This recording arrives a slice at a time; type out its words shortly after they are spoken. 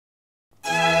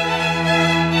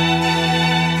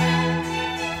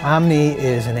Omni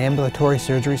is an ambulatory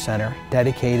surgery center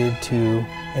dedicated to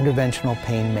interventional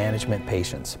pain management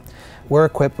patients. We're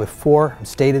equipped with 4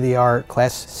 state-of-the-art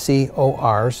Class C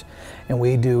ORs, and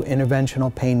we do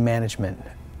interventional pain management.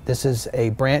 This is a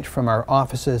branch from our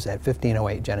offices at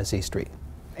 1508 Genesee Street.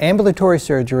 Ambulatory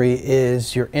surgery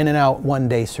is your in and out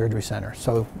one-day surgery center,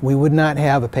 so we would not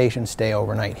have a patient stay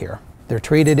overnight here. They're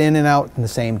treated in and out in the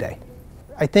same day.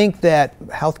 I think that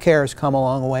healthcare has come a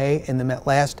long way in the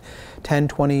last 10,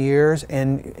 20 years,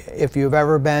 and if you've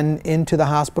ever been into the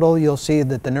hospital, you'll see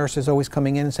that the nurse is always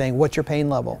coming in and saying, what's your pain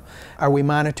level? Are we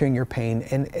monitoring your pain?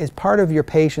 And as part of your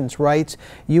patient's rights,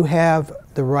 you have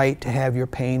the right to have your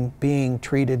pain being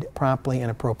treated promptly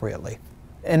and appropriately.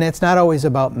 And it's not always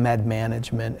about med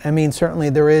management. I mean, certainly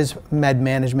there is med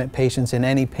management patients in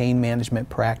any pain management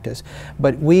practice,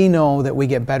 but we know that we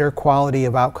get better quality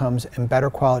of outcomes and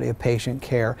better quality of patient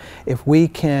care if we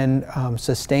can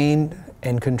sustain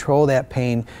and control that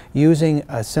pain using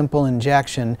a simple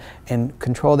injection and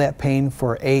control that pain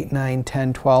for 8, 9,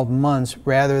 10, 12 months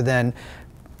rather than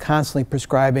constantly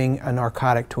prescribing a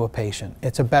narcotic to a patient.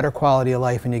 It's a better quality of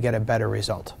life and you get a better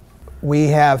result. We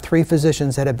have 3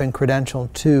 physicians that have been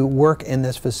credentialed to work in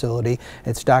this facility.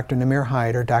 It's Dr. Namir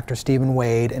Hyder, Dr. Stephen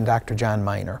Wade, and Dr. John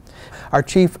Miner. Our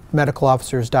chief medical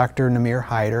officer is Dr. Namir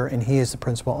Hyder, and he is the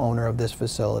principal owner of this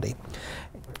facility.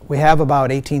 We have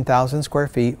about 18,000 square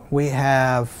feet. We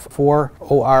have 4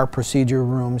 OR procedure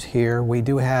rooms here. We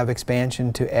do have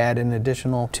expansion to add an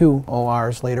additional 2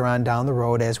 ORs later on down the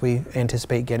road as we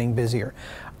anticipate getting busier.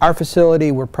 Our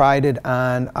facility, we're prided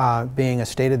on being a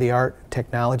state-of-the-art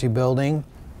technology building.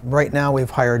 Right now we've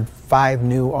hired 5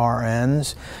 new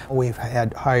RNs. We've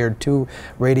hired 2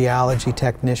 radiology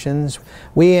technicians.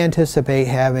 We anticipate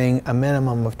having a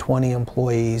minimum of 20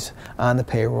 employees on the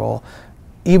payroll.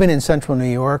 Even in central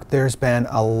New York, there's been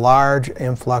a large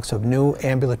influx of new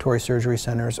ambulatory surgery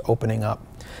centers opening up.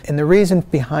 And the reason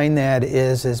behind that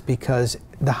is because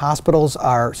the hospitals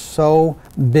are so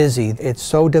busy. It's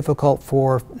so difficult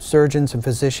for surgeons and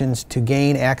physicians to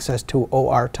gain access to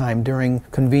OR time during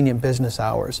convenient business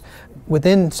hours.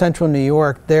 Within central New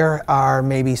York, there are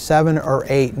maybe 7 or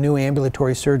 8 new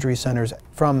ambulatory surgery centers.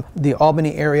 From the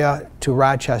Albany area to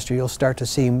Rochester, you'll start to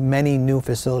see many new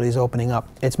facilities opening up.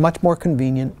 It's much more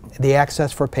convenient. The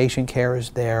access for patient care is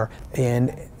there,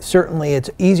 and certainly it's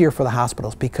easier for the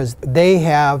hospitals because they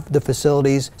have the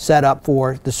facilities set up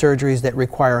for the surgeries that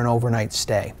require an overnight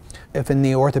stay. If in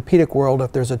the orthopedic world,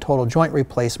 if there's a total joint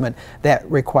replacement, that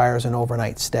requires an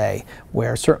overnight stay,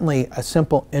 where certainly a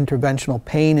simple interventional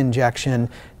pain injection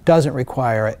doesn't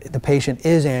require it. The patient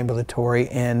is ambulatory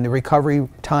and the recovery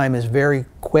time is very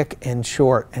quick and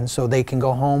short, and so they can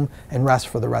go home and rest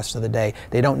for the rest of the day.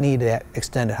 They don't need that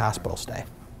extended hospital stay.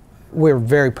 We're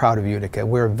very proud of Utica.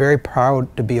 We're very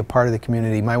proud to be a part of the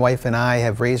community. My wife and I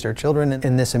have raised our children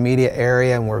in this immediate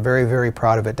area, and we're very, very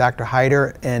proud of it. Dr.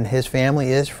 Hyder and his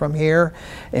family is from here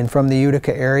and from the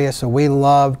Utica area, so we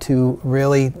love to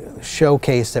really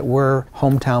showcase that we're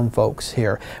hometown folks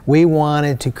here. We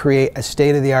wanted to create a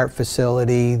state-of-the-art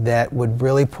facility that would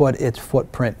really put its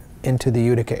footprint into the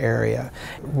Utica area.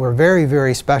 We're very,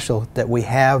 very special that we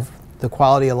have the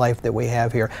quality of life that we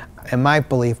have here. In my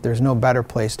belief, there's no better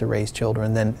place to raise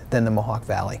children than the Mohawk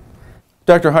Valley.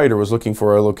 Dr. Hyder was looking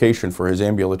for a location for his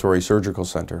ambulatory surgical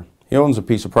center. He owns a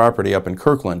piece of property up in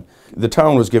Kirkland. The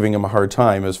town was giving him a hard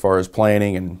time as far as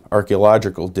planning and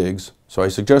archaeological digs, so I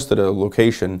suggested a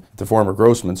location at the former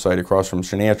Grossman site across from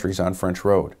Chenantries on French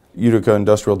Road. Utica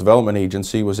Industrial Development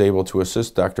Agency was able to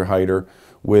assist Dr. Hyder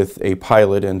with a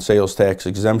pilot and sales tax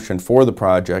exemption for the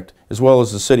project, as well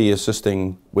as the city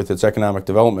assisting with its economic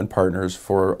development partners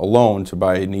for a loan to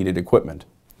buy needed equipment.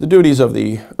 The duties of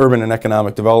the Urban and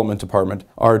Economic Development Department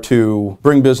are to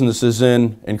bring businesses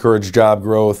in, encourage job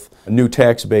growth, a new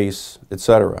tax base,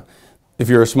 etc. If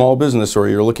you're a small business or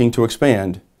you're looking to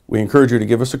expand, we encourage you to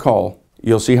give us a call.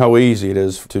 You'll see how easy it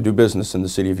is to do business in the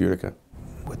city of Utica.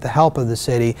 With the help of the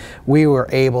city, we were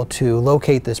able to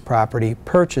locate this property,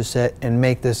 purchase it, and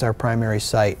make this our primary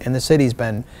site. And the city's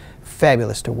been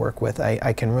fabulous to work with.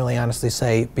 I can really honestly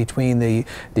say between the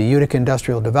Utica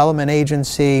Industrial Development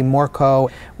Agency, Morco,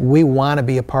 we want to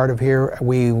be a part of here.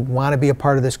 We want to be a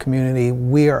part of this community.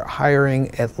 We are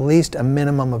hiring at least a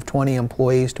minimum of 20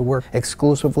 employees to work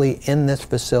exclusively in this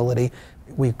facility.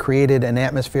 We've created an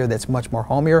atmosphere that's much more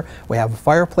homier. We have a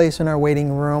fireplace in our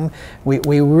waiting room.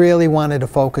 We really wanted to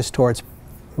focus towards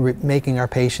making our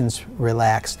patients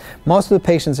relax. Most of the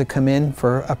patients that come in,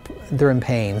 they're in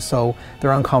pain, so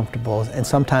they're uncomfortable and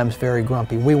sometimes very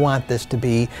grumpy. We want this to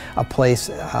be a place,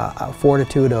 a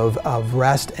fortitude of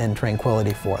rest and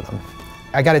tranquility for them.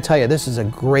 I got to tell you, this is a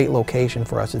great location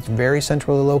for us. It's very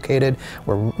centrally located.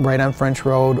 We're right on French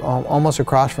Road, almost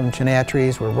across from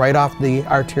Chinatries. We're right off the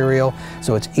arterial,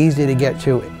 so it's easy to get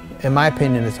to. In my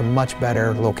opinion, it's a much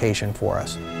better location for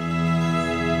us.